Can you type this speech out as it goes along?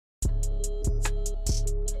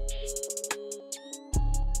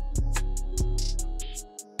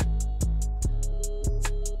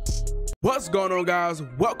What's going on, guys?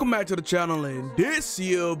 Welcome back to the channel, and this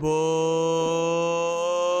your boy,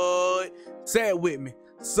 say it with me,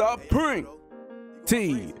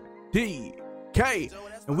 SupremeTDK,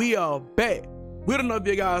 and we are back with another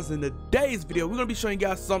video, guys. In today's video, we're gonna be showing you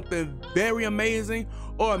guys something very amazing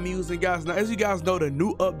or amusing, guys. Now, as you guys know, the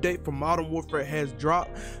new update for Modern Warfare has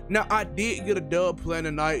dropped. Now, I did get a dub playing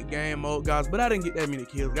the night game mode, guys, but I didn't get that many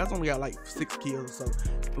kills. Guys, only got like 6 kills or so.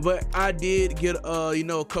 But I did get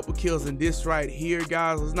a couple kills in this right here,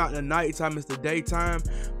 guys. It's not the nighttime, it's the daytime,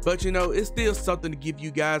 but it's still something to give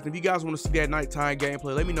you guys. If you guys want to see that nighttime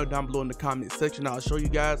gameplay, let me know down below in the comment section. I'll show you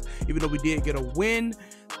guys, even though we did get a win.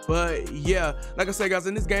 But yeah, like I said, guys,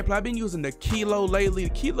 in this gameplay I've been using the Kilo lately.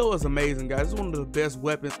 The Kilo is amazing, guys. It's one of the best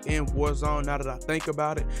weapons in Warzone, now that I think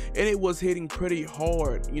about it, and it was hitting pretty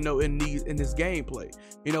hard in this gameplay,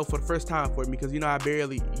 for the first time for me, because I've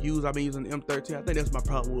been using the M13. I think that's my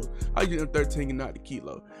problem was I use M13 and not the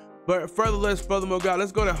Kilo. But furthermore, guys,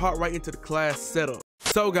 let's go to hop right into the class setup.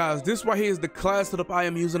 So guys, this right here is the class setup I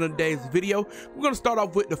am using in today's video. We're going to start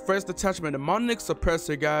off with the first attachment, the Monolithic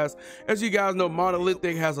Suppressor, guys. As you guys know,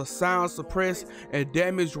 Monolithic has a sound suppress and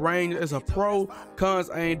damage range as a pro, cons,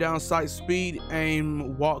 aim down, sight speed,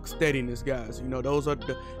 aim, walk, steadiness, guys. Those are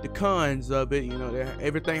the cons of it.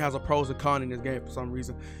 Everything has a pros and cons in this game for some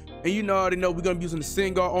reason. And already know we're going to be using the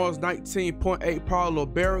Single Arms 19.8 Parallel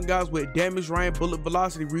Barrel, guys, with damage range, bullet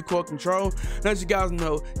velocity, recoil control. And as you guys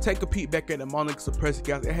know, take a peek back at the Monolithic Suppressor,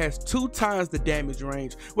 guys. It has 2 times the damage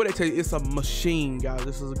range. What they tell you, it's a machine, guys.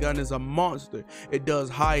 This gun is a monster. It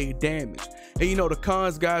does high damage. And the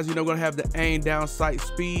cons, guys, going to have the aim down, sight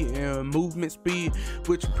speed, and movement speed,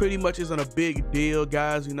 which pretty much isn't a big deal,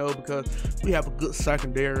 guys, because we have a good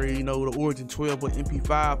secondary, the Origin 12 with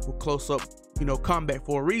MP5 for close-up combat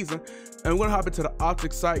for a reason. And we're gonna hop into the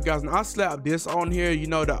optic sight, guys, and I slapped this on here,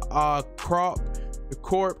 the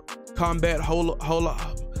corp combat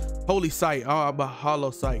holy sight, but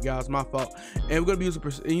hollow sight, guys, my fault. And we're gonna be using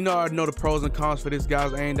I already know the pros and cons for this,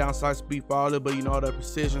 guys. Aim down, sight speed, follow, but the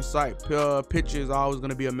precision sight picture is always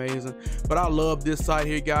gonna be amazing. But I love this sight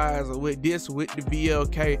here, guys, with the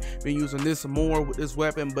VLK. Been using this more with this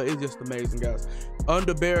weapon, but it's just amazing, guys.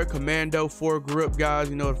 Underbarrel Commando 4 grip,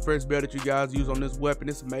 guys, the first barrel that you guys use on this weapon.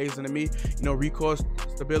 It's amazing to me. Recoil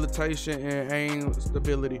stabilization and aim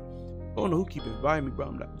stability. I don't know who keep inviting me, bro.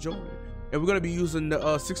 I'm not joining. And we're gonna be using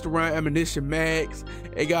the 60 round ammunition mags.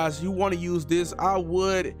 Hey guys, you want to use this? I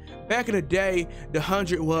would. Back in the day, the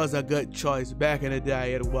 100 was a good choice. Back in the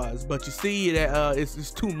day, it was. But you see that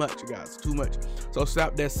it's too much, guys. Too much. So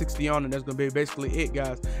slap that 60 on, and that's gonna be basically it,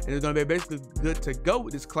 guys. And it's gonna be basically good to go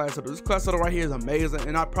with this class setup. This class setup right here is amazing,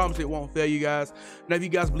 and I promise it won't fail you guys. Now, if you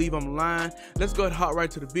guys believe I'm lying, let's go ahead and hop right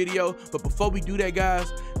to the video. But before we do that, guys,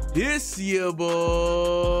 this year, boy,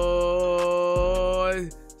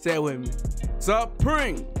 say it with me,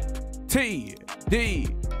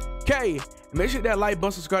 SupremeTDK. Make sure that like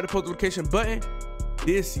button, subscribe, the post notification button.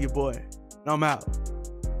 This your boy, and I'm out.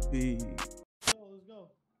 Peace. Let's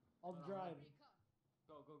go. I'll drive.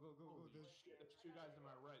 Go. There's 2 guys to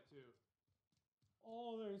my right too.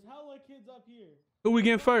 Oh, there's hella kids up here. Who we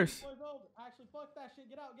getting first? Actually, fuck that shit.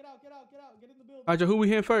 Get out. Get in the building. Alright, who we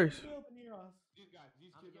hitting first? These guys,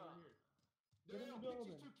 these kids over here. Get in the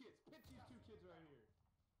building. Pinch these 2 kids right here.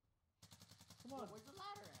 Come on. Where's the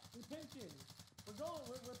ladder at? We're pinching.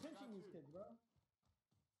 We're pinching these kids, bro.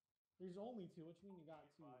 There's only 2. What you mean you got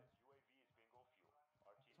 2?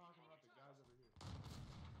 Talking about the guys over here.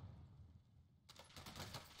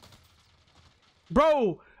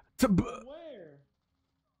 Bro, Where?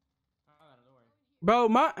 bro,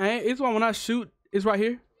 my aim, it's when I shoot, it's right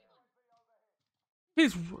here.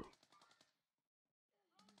 He's Fuck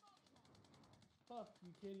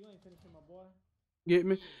you, kid. You ain't finishing, my boy. get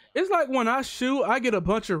me. It's like when I shoot, I get a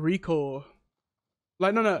bunch of recoil.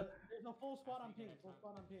 Like no. There's no full squad on ping.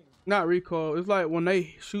 Not recoil. It's like when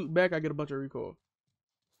they shoot back, I get a bunch of recoil.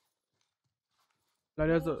 Like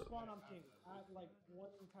there's a spawn on ping. I have like 1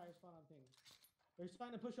 entire spawn on ping. They're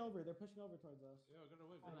trying to push over. They're pushing over towards us. Yeah, we're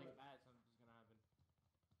gonna wait. Like bad something's gonna happen.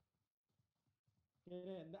 Get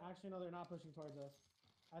in. Actually, no, they're not pushing towards us.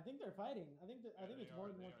 I think they're fighting. I think it's more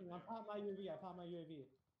than one team. I popped my UAV.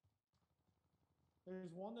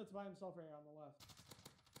 There's one that's by himself right here on the left.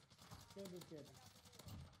 Get this kid.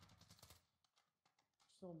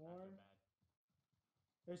 Still more.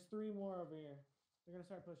 There's 3 more over here. They're gonna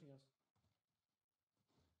start pushing us.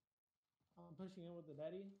 I'm pushing in with the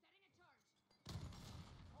daddy.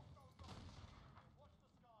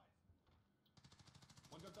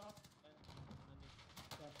 One jumped off.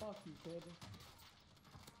 Yeah, fuck you, kid.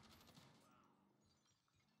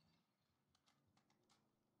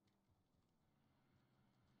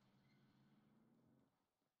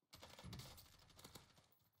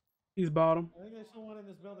 He's bottom. I think there's someone in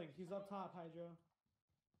this building. He's up top, Hydro.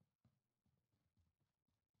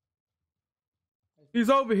 He's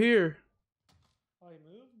over here. Oh, he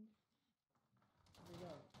moved? Where'd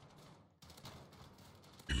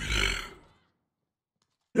he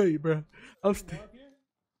go? Hey, bro. I'm still.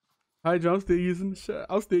 Hydro, I'm still using the shot.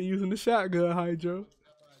 I'm still using the shotgun, Hydro.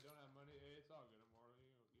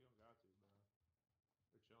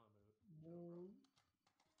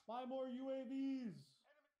 Buy more UAVs.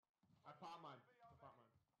 I pop mine.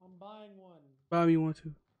 I'm buying one. Buy me one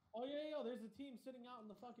too. Oh yeah, there's a team sitting out in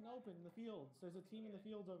the fucking open in the fields. There's a team in the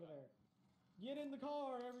fields over there. Get in the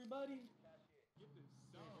car, everybody. Get this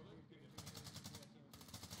son.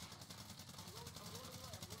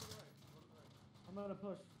 I'm gonna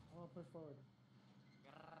push. I'm gonna push forward.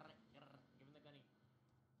 Give him the gunny.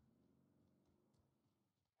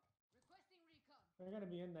 They're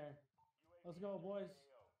gonna be in there. Let's go, boys.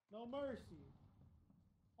 No mercy.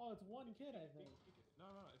 Oh, it's one kid, I think.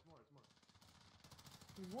 No, it's more.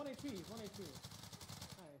 He's 1 HP. He's 1 HP.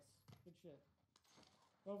 Nice. Good shit.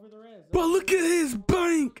 Go for the res. But look at his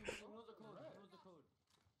bank. Close the code. Close the code.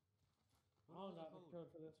 I don't got the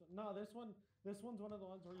code for this one. No, this one's one of the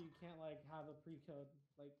ones where you can't like have a pre-code.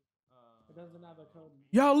 Like, it doesn't have a code.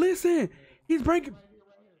 Y'all listen. He's breaking. Right here.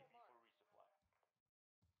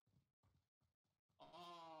 It's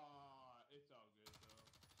all good though.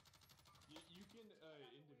 You can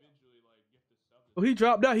individually like get the sub. Oh, he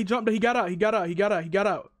dropped out. He jumped out. He got out.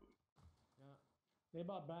 Yeah. They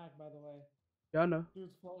bought back, by the way. Yeah, I know.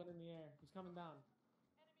 Dude's floating in the air. He's coming down.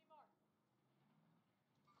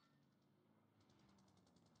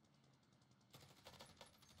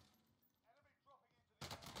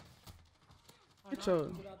 Get your.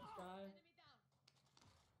 Get out the sky.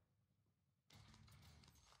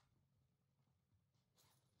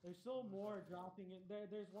 There's still more dropping in.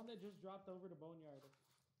 There's one that just dropped over to Boneyard.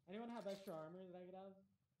 Anyone have extra armor that I could have?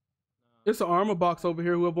 It's an armor box over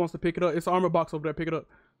here. Whoever wants to pick it up. It's an armor box over there. Pick it up.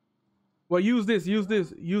 Well, use this. Use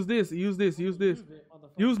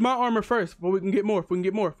my armor first, but we can get more.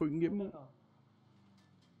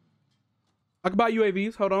 I can buy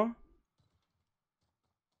UAVs. Hold on.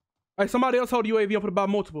 Hey, somebody else hold UAV. I'm gonna buy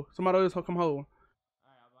multiple. Somebody else come hold one.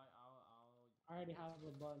 Alright, I already have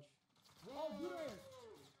a bunch. Oh, good.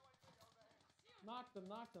 Knocked him.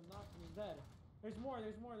 He's dead. There's more.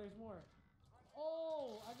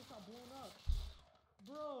 Oh, I just got blown up.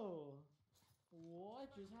 Bro, what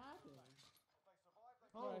just happened?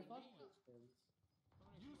 Oh, I fucked this thing.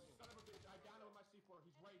 You son of a bitch! I got him with my C4.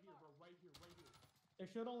 He's right here, bro. Right here. There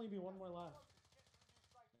should only be one more left.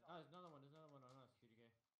 there's another one on us, QDK.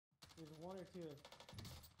 There's one or two.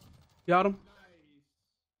 Got him. Nice.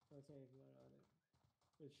 Let's say if you want on it.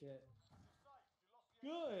 Good shit.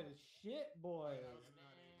 Good shit, boys.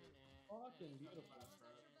 Fucking beautiful.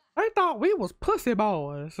 I thought we was pussy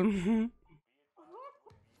boys. There's a position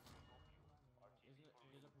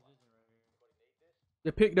right here.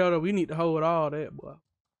 You picked that up. We need to hold all that, boy.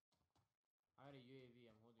 I had a UAV.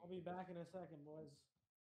 I'm holding. I'll be back in a second, boys.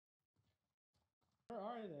 Where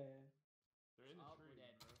are they? They're in the Oh, tree. we're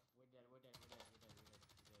dead, bro. We're dead.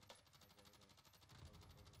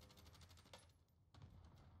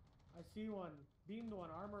 I see one. Beamed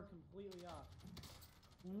one. Armor completely off.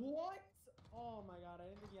 What? Oh my god,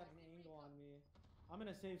 I didn't think he had an angle on me. I'm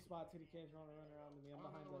in a safe spot. TDK's running around me. I'm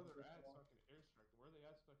behind where the they're at. Fucking airstrike. Where are they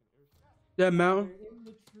at? Fucking airstrike. That mountain. They're in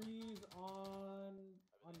the trees on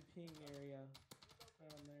ping area.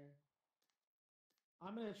 Right on there.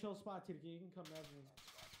 I'm in a chill spot, TDK. You can come res me.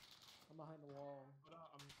 I'm behind the wall. But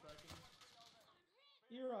I'm striking.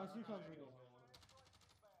 Eros, you come for me.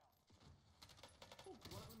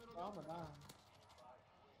 Oh, I'm gonna die.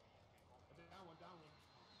 Down one.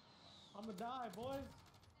 I'm gonna die, boys.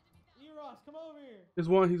 Eros, come over here. There's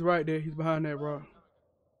one. He's right there. He's behind that rock.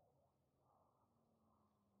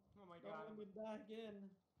 Oh my Don't god. let me die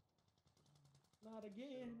again. Not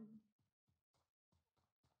again.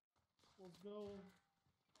 Let's go.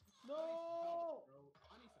 No!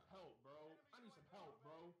 I need some help, bro.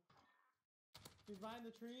 He's behind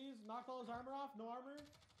the trees. Knocked all his armor off. No armor.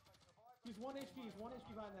 He's 1 HP. He's 1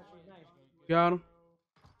 HP behind that tree. Nice. Got him.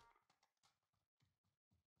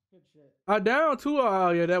 Good shit. I down two.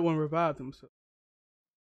 Oh yeah, that one revived himself.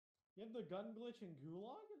 You have the gun glitch in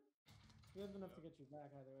Gulag? We have enough to get you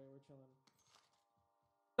back either way. We're chilling.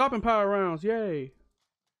 Stopping power rounds. Yay.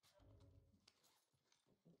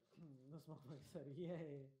 This motherfucker said,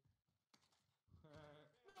 yay.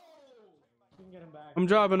 You can get him back. I'm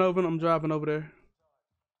driving over there.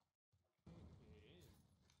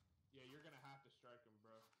 Yeah, you're gonna have to strike him,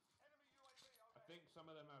 bro. I think some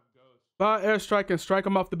of them have ghosts. Buy airstrike and strike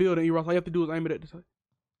him off the building, Eros. All you have to do is aim it at the side.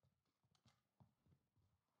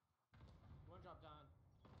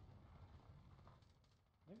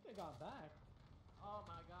 think they got back. Oh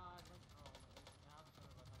my god. Like, oh my god. Now the son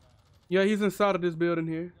of a gun that. Yeah, he's inside of this building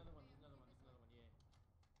here. There's another one. There's another one.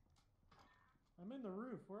 There's another one. Yeah. I'm in the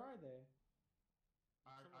roof. Where are they?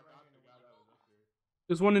 I Somewhere got right the here in guy the that was up here.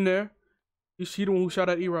 There's one in there. He's the one who shot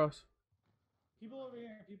at Eros. People over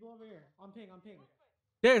here. People over here. On ping. On ping.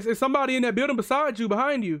 Yes, it's somebody in that building beside you,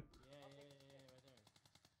 behind you. Yeah, right there.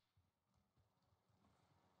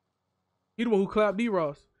 He the one who clapped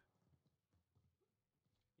Eros.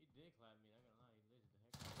 He did clap me. Not gonna lie. He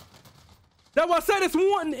lasered the heck out of me. That's why I said it's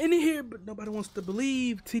one in here, but nobody wants to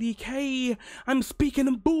believe. TDK, I'm speaking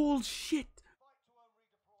in bullshit.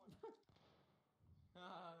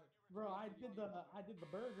 Bro, I did the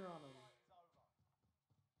burger on him.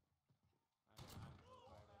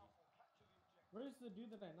 Where's the dude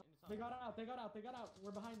that I know? They got out. They got out. They got out.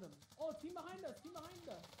 We're behind them. Oh, team behind us. Team behind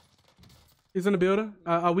us. He's in the building.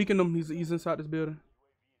 I weakened him. He's inside this building.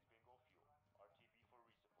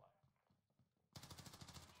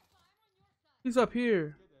 He's up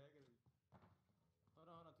here. Hold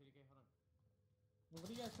on, TDK, hold on. What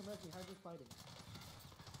do you guys come at me? How's this fighting?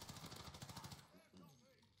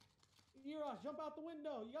 Eros, jump out the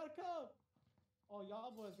window. You gotta come. Oh,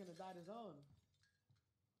 y'all boy's gonna die to zone.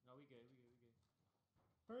 No, we good.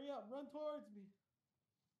 Hurry up, run towards me.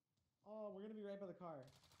 Oh, we're gonna be right by the car.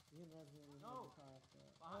 Me and Rez are gonna be No. by the car.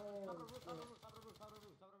 Top of the roof, shit. top of the roof, top of the roof, top of the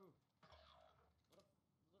roof, top of the roof.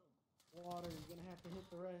 Water, you're gonna have to hit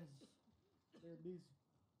the Rez. They're busy.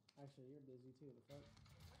 Actually, you're busy too. The fuck?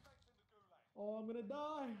 Oh, I'm gonna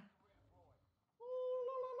die.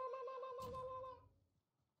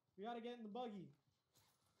 We gotta get in the buggy.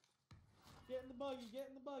 Get in the buggy.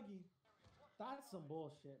 Get in the buggy. That's some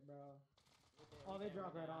bullshit, bro. Oh, they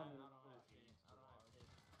dropped right on me. I don't have shit. I don't have shit.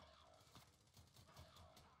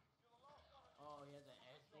 Oh, he has an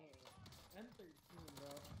S. M13,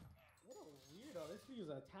 bro. What a weirdo. This dude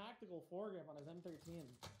is a tactical foregrip on his M13.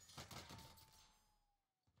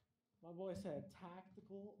 My boy said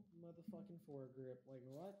tactical motherfucking foregrip. Like,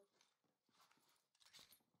 what?